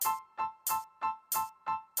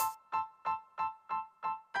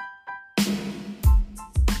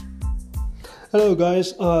Hello,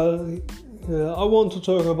 guys. I want to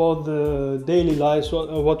talk about the daily lives,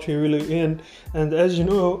 what we really in. And as you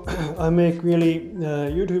know, I make really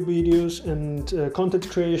YouTube videos and content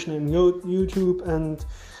creation in YouTube, and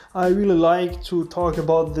I really like to talk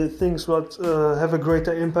about the things that have a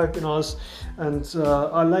greater impact on us. And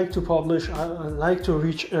I like to publish. I like to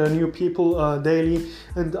reach new people daily,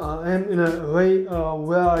 and I am in a way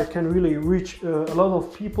where I can really reach a lot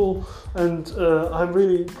of people, and I'm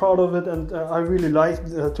really proud of it, and I really like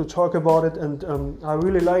to talk about it, and I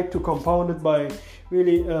really like to compound it by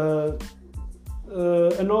really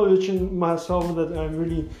acknowledging myself that I'm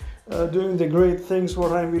really doing the great things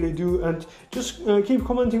what I really do, and just keep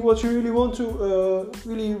commenting what you really want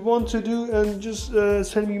to do, and just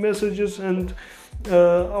send me messages, and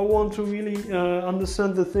I want to really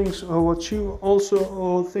understand the things what you also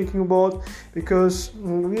are thinking about, because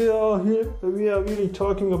we are here, we are really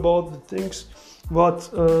talking about the things what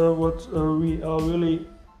we are really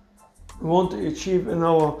want to achieve in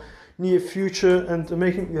our near future, and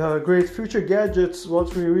making great future gadgets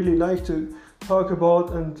what we really like to talk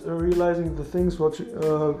about, and realizing the things what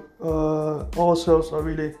ourselves are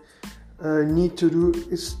really need to do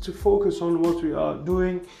is to focus on what we are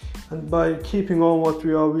doing, and by keeping on what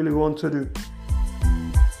we are really want to do.